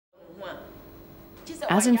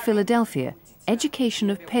As in Philadelphia, education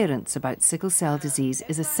of parents about sickle cell disease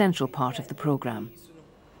is a central part of the program.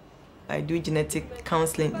 I do genetic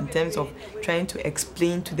counseling in terms of trying to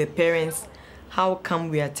explain to the parents how come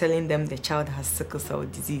we are telling them the child has sickle cell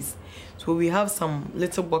disease. So we have some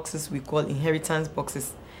little boxes we call inheritance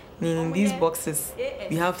boxes. In these boxes,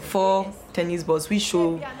 we have 4 tennis balls which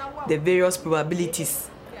show the various probabilities.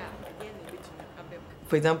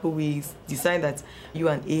 For example, we decide that you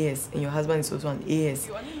are an AS and your husband is also an AS.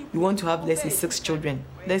 You want to have, let's say, 6 children.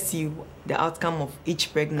 Let's see the outcome of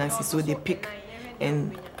each pregnancy. So they pick,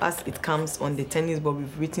 and as it comes on the tennis ball,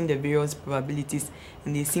 we've written the various probabilities,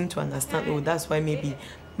 and they seem to understand, oh, that's why maybe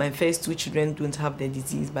my first 2 children don't have the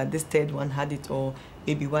disease, but this third one had it, or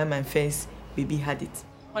maybe why my first baby had it.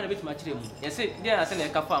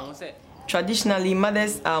 Traditionally,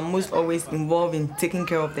 mothers are most always involved in taking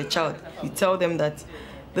care of the child. You tell them that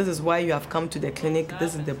this is why you have come to the clinic,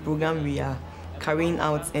 this is the program we are carrying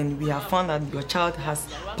out, and we have found that your child has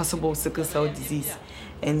possible sickle cell disease.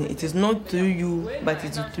 And it is not through you, but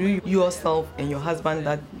it is through yourself and your husband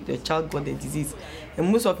that the child got the disease.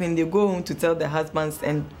 And most often they go home to tell their husbands,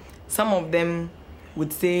 and some of them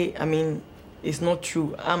would say, it's not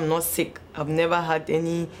true. I'm not sick. I've never had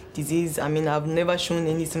any disease. I've never shown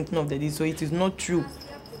any symptom of the disease, so it is not true.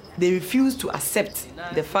 They refuse to accept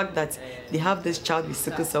the fact that they have this child with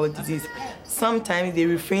sickle cell disease. Sometimes they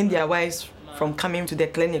refrain their wives from coming to the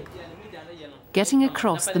clinic. Getting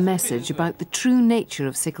across the message about the true nature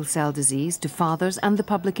of sickle cell disease to fathers and the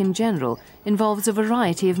public in general involves a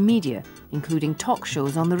variety of media, including talk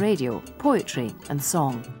shows on the radio, poetry and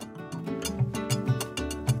song.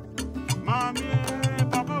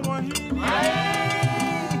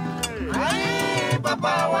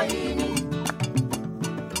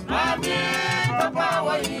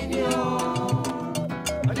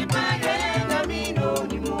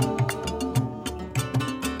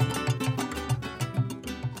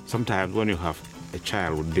 Sometimes when you have a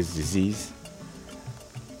child with this disease,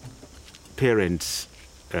 parents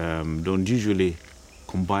don't usually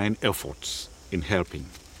combine efforts in helping.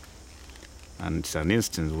 And it's an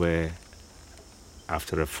instance where,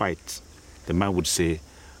 after a fight, the man would say,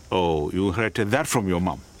 "Oh, you inherited that from your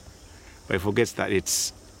mom." But he forgets that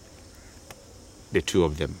it's the 2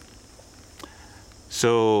 of them.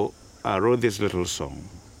 So I wrote this little song,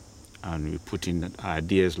 and we put in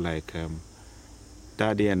ideas like,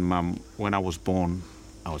 Daddy and Mom, when I was born,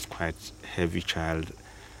 I was quite a heavy child.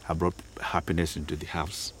 I brought happiness into the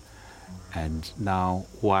house. And now,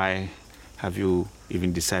 why have you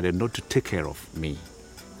even decided not to take care of me?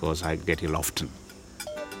 Because I get ill often.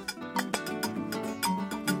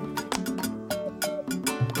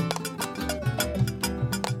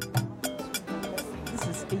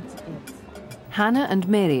 Hannah and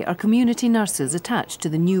Mary are community nurses attached to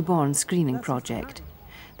the newborn screening project.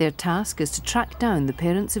 Their task is to track down the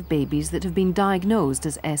parents of babies that have been diagnosed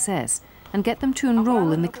as SS and get them to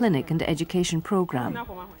enrol in the clinic and education program.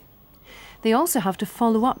 They also have to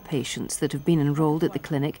follow up patients that have been enrolled at the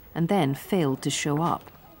clinic and then failed to show up.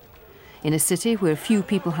 In a city where few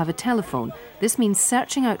people have a telephone, this means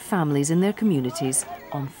searching out families in their communities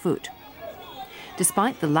on foot.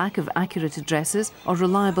 Despite the lack of accurate addresses or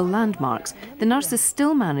reliable landmarks, the nurses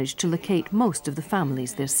still manage to locate most of the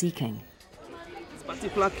families they're seeking. This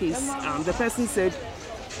particular case, the person said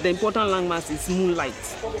the important landmark is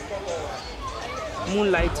Moonlight.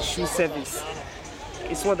 Moonlight Shoe Service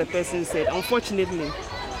is what the person said. Unfortunately,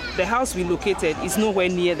 the house we located is nowhere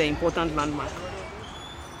near the important landmark.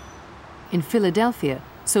 In Philadelphia,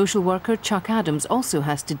 social worker Chuck Adams also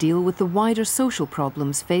has to deal with the wider social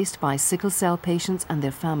problems faced by sickle cell patients and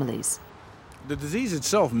their families. The disease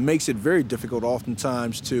itself makes it very difficult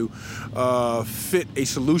oftentimes to fit a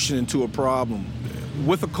solution into a problem.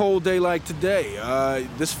 With a cold day like today,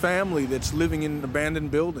 this family that's living in an abandoned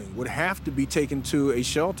building would have to be taken to a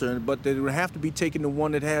shelter, but they would have to be taken to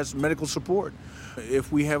one that has medical support.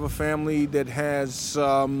 If we have a family that has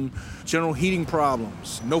general heating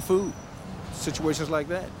problems, no food, situations like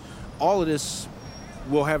that, all of this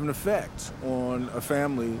will have an effect on a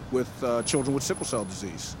family with children with sickle cell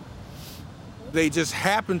disease. They just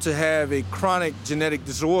happen to have a chronic genetic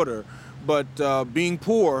disorder, but being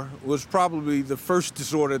poor was probably the first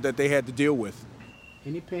disorder that they had to deal with.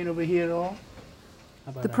 Any pain over here at all?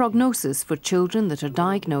 The prognosis for children that are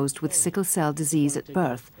diagnosed with sickle cell disease at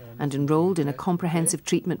birth and enrolled in a comprehensive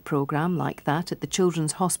treatment program like that at the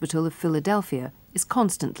Children's Hospital of Philadelphia is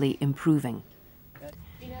constantly improving.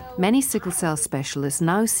 Many sickle cell specialists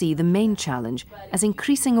now see the main challenge as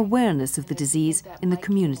increasing awareness of the disease in the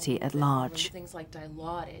community at large.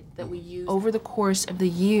 Over the course of the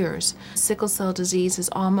years, sickle cell disease has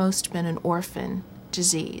almost been an orphan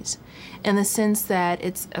disease in the sense that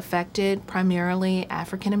it's affected primarily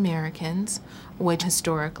African Americans, which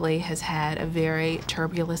historically has had a very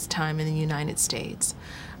turbulent time in the United States.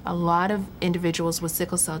 A lot of individuals with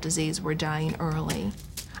sickle cell disease were dying early.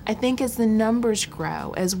 I think as the numbers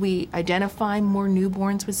grow, as we identify more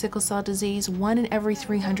newborns with sickle cell disease, 1 in every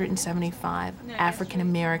 375 African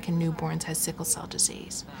American newborns has sickle cell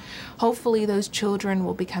disease. Hopefully those children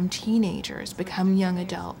will become teenagers, become young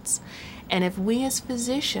adults. And if we as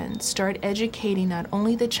physicians start educating not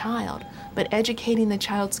only the child, but educating the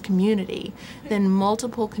child's community, then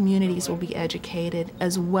multiple communities will be educated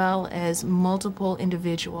as well as multiple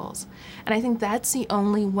individuals. And I think that's the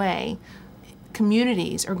only way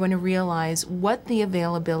communities are going to realize what the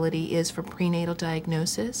availability is for prenatal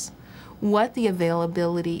diagnosis, what the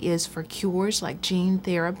availability is for cures like gene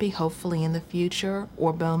therapy, hopefully in the future,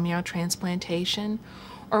 or bone marrow transplantation,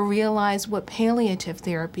 or realize what palliative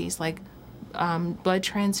therapies like blood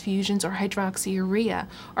transfusions or hydroxyurea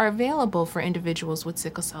are available for individuals with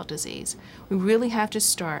sickle cell disease. We really have to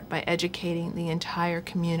start by educating the entire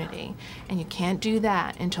community, and you can't do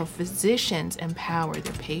that until physicians empower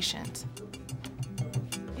their patients.